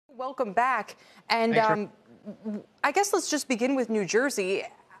Welcome back. And I guess let's just begin with New Jersey,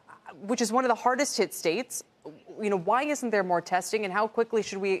 which is one of the hardest hit states. Why isn't there more testing, and how quickly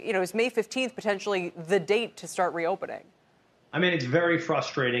should we, is May 15th potentially the date to start reopening? I mean, it's very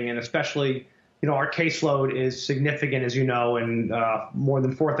frustrating, and especially, our caseload is significant, as you know, and more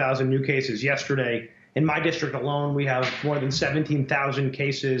than 4,000 new cases yesterday. In my district alone, we have more than 17,000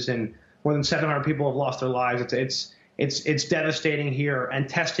 cases, and more than 700 people have lost their lives. It's devastating here, and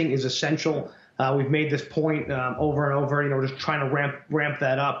testing is essential. We've made this point over and over. We're just trying to ramp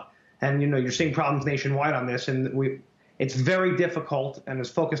that up, and you're seeing problems nationwide on this, and it's very difficult. And as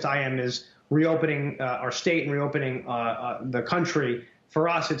focused I am is reopening our state and reopening the country. For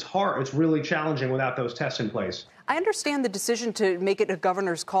us, it's hard. It's really challenging without those tests in place. I understand the decision to make it a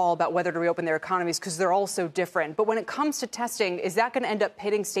governor's call about whether to reopen their economies because they're all so different. But when it comes to testing, is that going to end up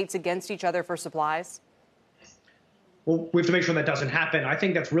pitting states against each other for supplies? Well, we have to make sure that doesn't happen. I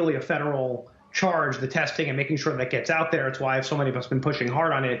think that's really a federal charge, the testing and making sure that gets out there. It's why so many of us have been pushing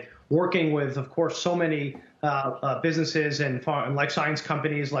hard on it, working with, of course, so many businesses and life science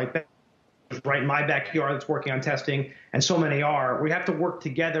companies like right in my backyard that's working on testing, and so many are. We have to work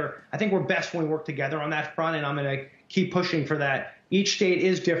together. I think we're best when we work together on that front, and I'm going to keep pushing for that. Each state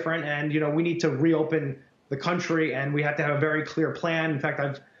is different, and we need to reopen the country, and we have to have a very clear plan. In fact,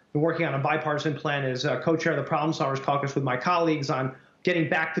 I've been working on a bipartisan plan as co-chair of the Problem Solvers Caucus with my colleagues on getting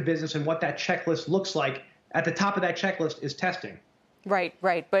back to business and what that checklist looks like. At the top of that checklist is testing. Right.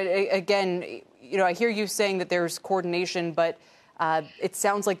 But again, I hear you saying that there's coordination, but it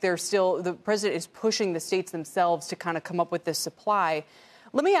sounds like the president is pushing the states themselves to kind of come up with this supply.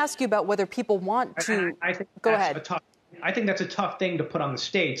 Let me ask you about whether people want to. Go ahead. I think that's a tough thing to put on the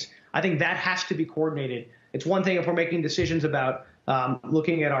states. I think that has to be coordinated. It's one thing if we're making decisions about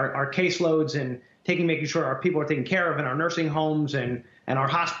looking at our caseloads and making sure our people are taken care of in our nursing homes and our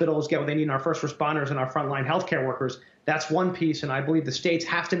hospitals get what they need, and our first responders and our frontline healthcare workers. That's one piece, and I believe the states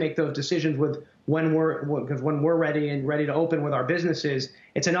have to make those decisions when we're ready to open with our businesses.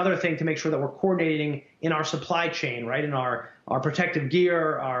 It's another thing to make sure that we're coordinating in our supply chain, right, in our protective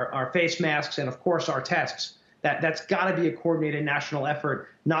gear, our face masks, and of course our tests. That's got to be a coordinated national effort,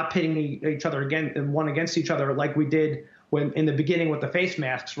 not pitting each other against each other like we did when in the beginning with the face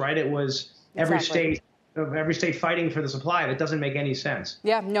masks, right? It was every state fighting for the supply. That doesn't make any sense.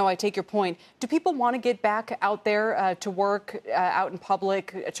 Yeah, no, I take your point. Do people want to get back out there to work, out in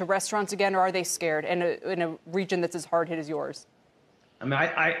public, to restaurants again, or are they scared in a region that's as hard hit as yours? I mean,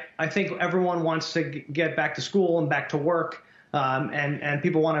 I think everyone wants to get back to school and back to work, and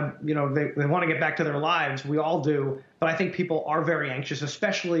people want to, they want to get back to their lives. We all do, but I think people are very anxious,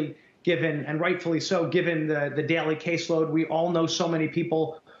 especially given, and rightfully so, given the daily caseload. We all know so many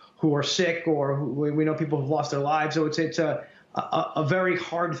people who are sick, or we know people who've lost their lives. So it's a very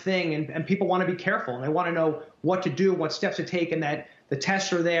hard thing, and people want to be careful, and they want to know what to do, what steps to take, and that the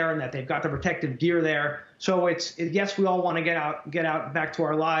tests are there and that they've got the protective gear there. So yes, we all want to get out back to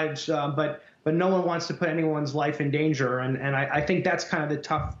our lives, but no one wants to put anyone's life in danger, and I think that's kind of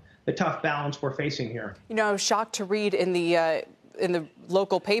the tough balance we're facing here. I was shocked to read in the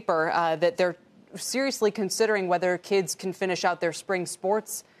local paper that they're seriously considering whether kids can finish out their spring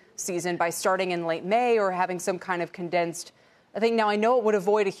sports season by starting in late May or having some kind of condensed thing. Now, I know it would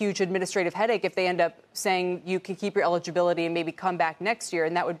avoid a huge administrative headache if they end up saying you can keep your eligibility and maybe come back next year,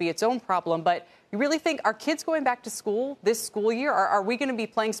 and that would be its own problem. But you really think, are kids going back to school this school year? Are we going to be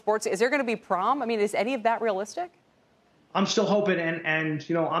playing sports? Is there going to be prom? I mean, is any of that realistic? I'm still hoping, and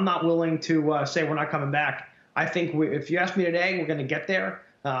I'm not willing to say we're not coming back. I think if you ask me today, we're going to get there.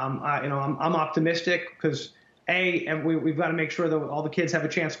 I'm optimistic because and we've got to make sure that all the kids have a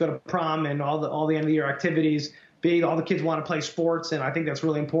chance to go to prom and all the end of the year activities. B, all the kids want to play sports, and I think that's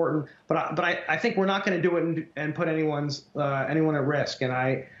really important. But I think we're not going to do it and put anyone at risk. And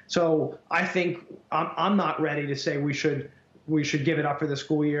I think I'm not ready to say we should give it up for the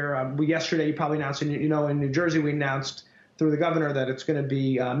school year. Yesterday, you probably announced in New Jersey, we announced through the governor that it's going to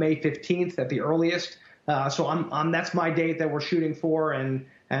be May 15th at the earliest. So that's my date that we're shooting for. And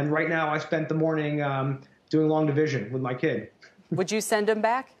right now, I spent the morning doing long division with my kid. Would you send him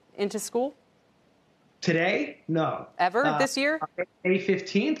back into school? Today? No. Ever this year? May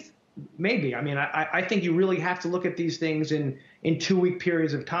 15th? Maybe. I mean, I think you really have to look at these things in 2-week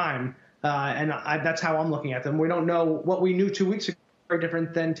periods of time. And that's how I'm looking at them. We don't know what we knew 2 weeks ago are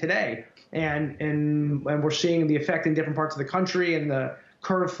different than today. And we're seeing the effect in different parts of the country and the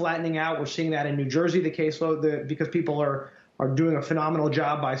curve flattening out. We're seeing that in New Jersey, the caseload, because people are doing a phenomenal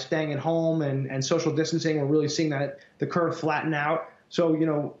job by staying at home and social distancing. We're really seeing that the curve flatten out. So,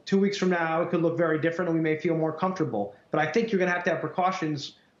 2 weeks from now, it could look very different and we may feel more comfortable. But I think you're going to have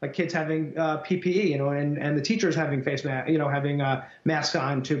precautions like kids having PPE, and the teachers having face mask, having masks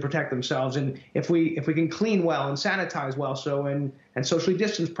on to protect themselves. And if we can clean well and sanitize well, and socially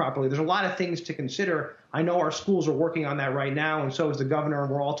distance properly, there's a lot of things to consider. I know our schools are working on that right now, and so is the governor,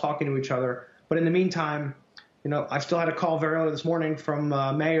 and we're all talking to each other. But in the meantime, I still had a call very early this morning from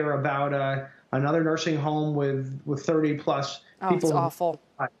mayor about another nursing home with 30 plus people. It's awful.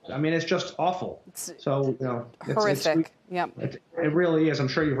 I mean, it's just awful. So, horrific. It really is. I'm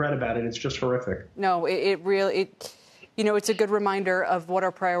sure you've read about it. It's just horrific. No, it really, it's a good reminder of what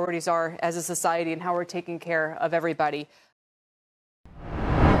our priorities are as a society and how we're taking care of everybody.